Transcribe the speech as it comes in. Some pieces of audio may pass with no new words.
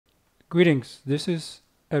Greetings, this is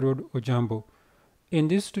Edward Ojambo. In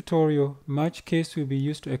this tutorial, match case will be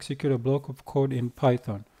used to execute a block of code in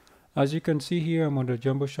Python. As you can see here, I'm on the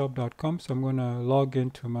jamboshop.com, so I'm going to log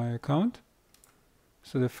into my account.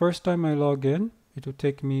 So the first time I log in, it will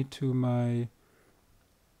take me to my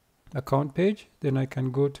account page. Then I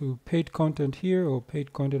can go to paid content here or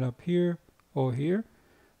paid content up here or here.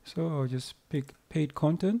 So I'll just pick paid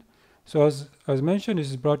content. So as mentioned, this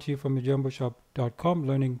is brought to you from the jamboshop.com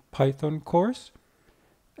Learning Python course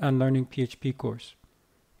and Learning PHP course.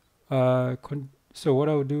 So what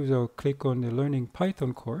I'll do is I'll click on the Learning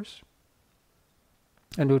Python course,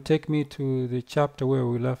 and it will take me to the chapter where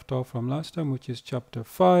we left off from last time, which is chapter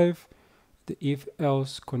 5, the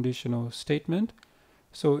if-else conditional statement.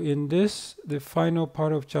 So in this, the final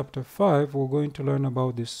part of chapter 5, we're going to learn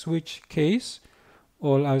about the switch case,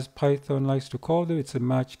 or as Python likes to call it, it's a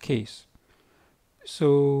match case.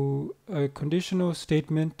 So a conditional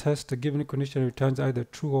statement tests a given condition, returns either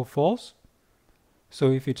true or false. So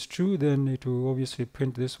if it's true, then it will obviously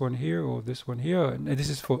print this one here or this one here, and this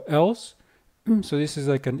is for else. So this is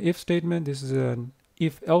like an if statement, this is an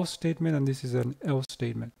if-else statement, and this is an else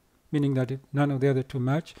statement, meaning that if none of the other two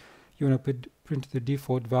match, you want to print the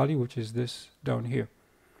default value, which is this down here.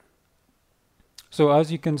 So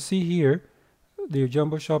as you can see here, the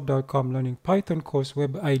jamboshop.com Learning Python course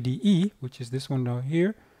web IDE, which is this one down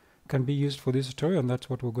here, can be used for this tutorial, and that's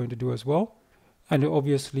what we're going to do as well. And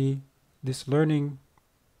obviously, this Learning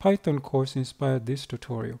Python course inspired this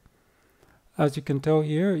tutorial. As you can tell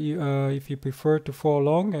here, if you prefer to follow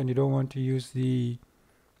along and you don't want to use the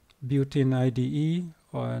built-in IDE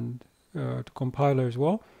and compiler as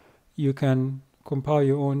well, you can compile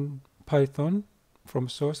your own Python from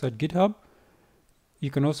source at GitHub. You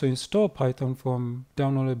can also install Python from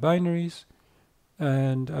downloaded binaries.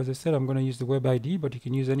 And as I said, I'm going to use the web IDE, but you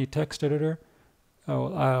can use any text editor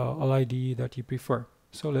or IDE that you prefer.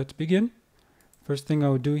 So let's begin. First thing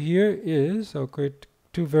I'll do here is I'll create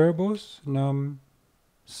two variables,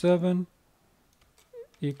 num7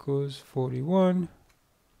 equals 41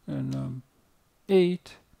 and num8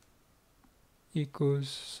 equals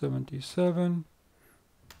 77.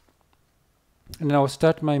 And now I'll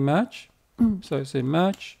start my match. So I say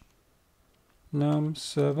match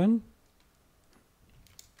num7.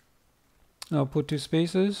 I'll put two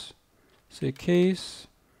spaces, say case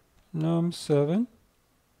num7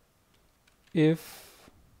 if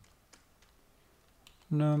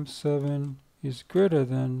num7 is greater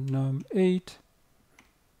than num8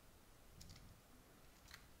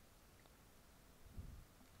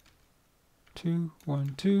 2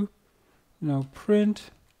 1 2. Now print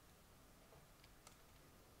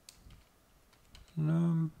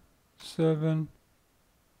num7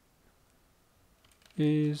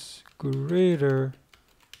 is greater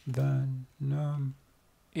than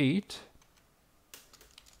num8.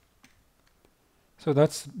 So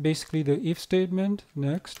that's basically the if statement.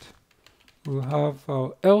 Next, we'll have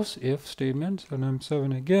our else if statement. So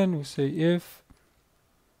num7 again, we say if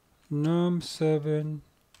num7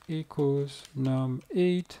 equals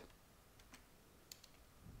num8.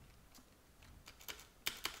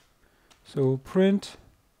 So print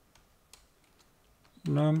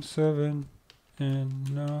num7 and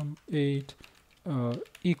num8 are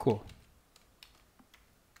equal.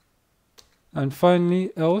 And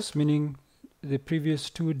finally, else, meaning the previous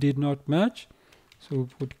two did not match. So we'll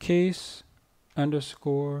put case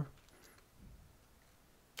underscore.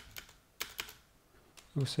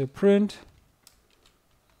 We'll say print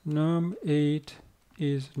num8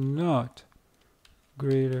 is not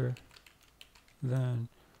greater than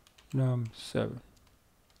num7.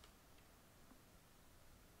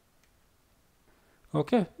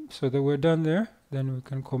 Okay, so that we're done there. Then we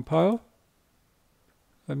can compile.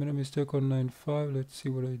 I made a mistake on line 5. Let's see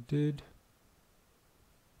what I did.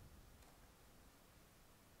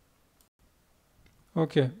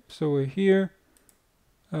 Okay, so we're here.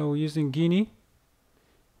 We're using Geany.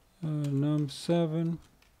 Num7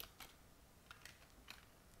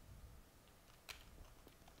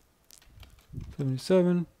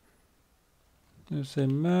 77. Let's say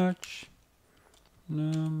match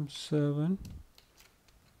num7.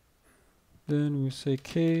 Then we say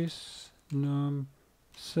case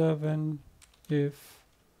num7 if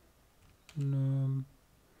num7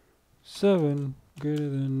 greater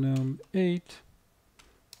than num8.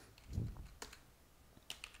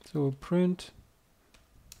 So we'll print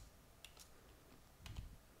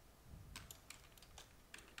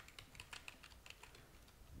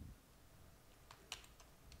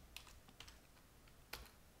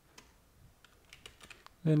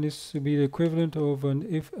then this will be the equivalent of an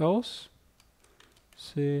if else.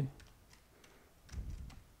 Say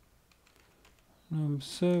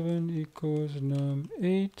num7 equals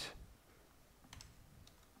num8.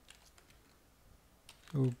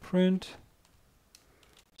 So print,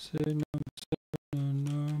 say num7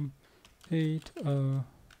 and num8 are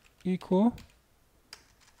equal.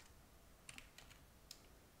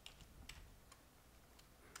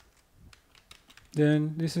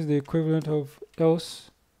 Then this is the equivalent of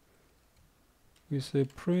else. We say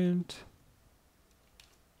print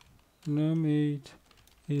num8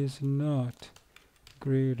 is not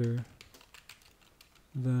greater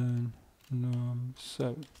than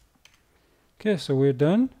num7. Okay, so we're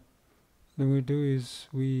done. Then we do is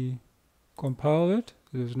we compile it.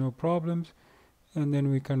 There's no problems, and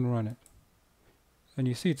then we can run it. And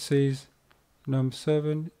you see it says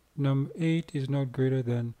num8 is not greater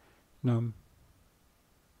than num7.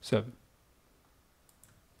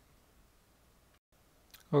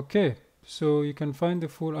 Okay, so you can find the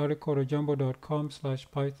full article at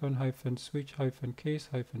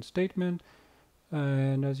jumbo.com/python-switch-case-statement.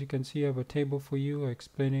 And as you can see, I have a table for you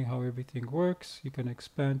explaining how everything works. You can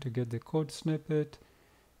expand to get the code snippet.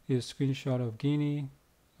 Here's a screenshot of Geany,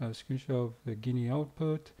 a screenshot of the Geany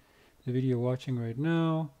output, the video you're watching right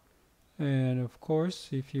now. And of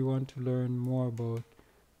course, if you want to learn more about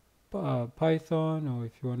Python, or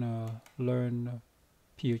if you want to learn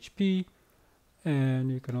PHP,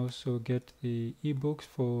 and you can also get the ebooks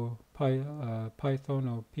for Python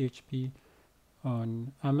or PHP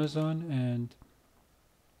on Amazon. And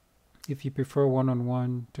if you prefer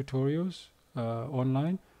one-on-one tutorials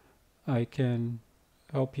online, I can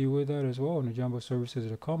help you with that as well on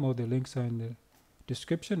jumboservices.com. All the links are in the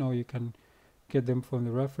description, or you can get them from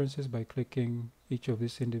the references by clicking each of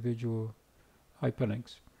these individual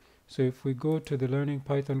hyperlinks. So if we go to the Learning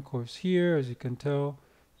Python course here, as you can tell,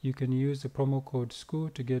 you can use the promo code SCHOOL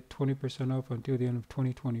to get 20% off until the end of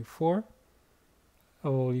 2024.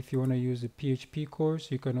 Or if you want to use the PHP course,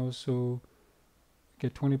 you can also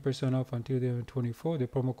get 20% off until the end of 2024. The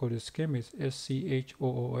promo code is SCHOOL, is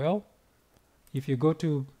SCHOOL. If you go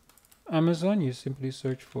to Amazon, you simply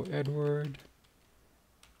search for Edward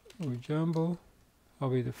or Jumbo. I'll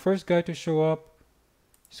be the first guy to show up.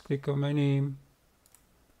 Just click on my name.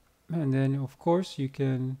 And then, of course, you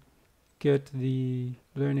can get the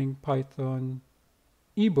Learning Python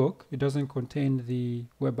ebook. It doesn't contain the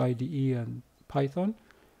web IDE and Python.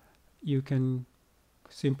 You can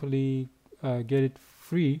simply get it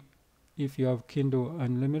free if you have Kindle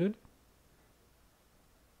Unlimited.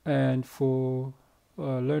 And for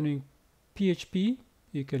learning PHP,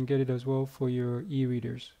 you can get it as well for your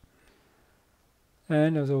e-readers.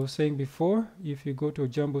 And as I was saying before, if you go to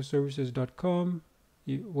jumboservices.com,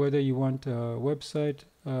 whether you want a website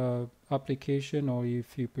application, or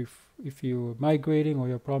if you're migrating, or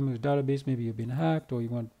your problem with database, maybe you've been hacked, or you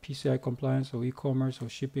want PCI compliance or e-commerce or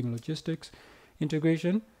shipping logistics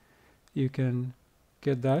integration, you can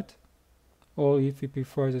get that. Or if you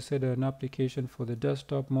prefer, as I said, an application for the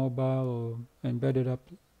desktop, mobile, or embedded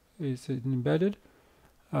it's embedded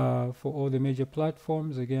for all the major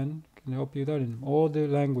platforms. Again, can help you with that in all the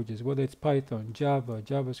languages, whether it's Python, Java,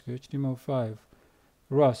 JavaScript, HTML5,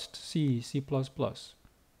 Rust, C, C++.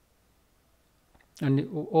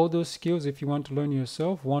 And all those skills, if you want to learn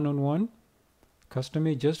yourself, one-on-one,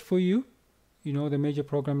 custom-made just for you. You know, the major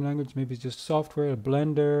programming language, maybe it's just software,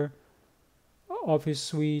 Blender, Office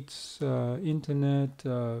suites, internet,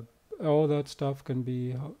 all that stuff can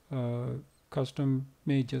be custom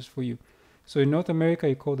made just for you. So in North America,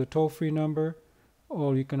 you call the toll-free number,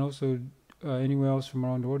 or you can also, anywhere else from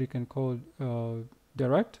around the world, you can call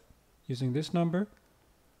direct using this number.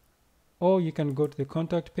 Or you can go to the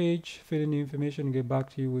contact page, fill in the information, and get back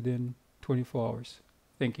to you within 24 hours.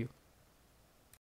 Thank you.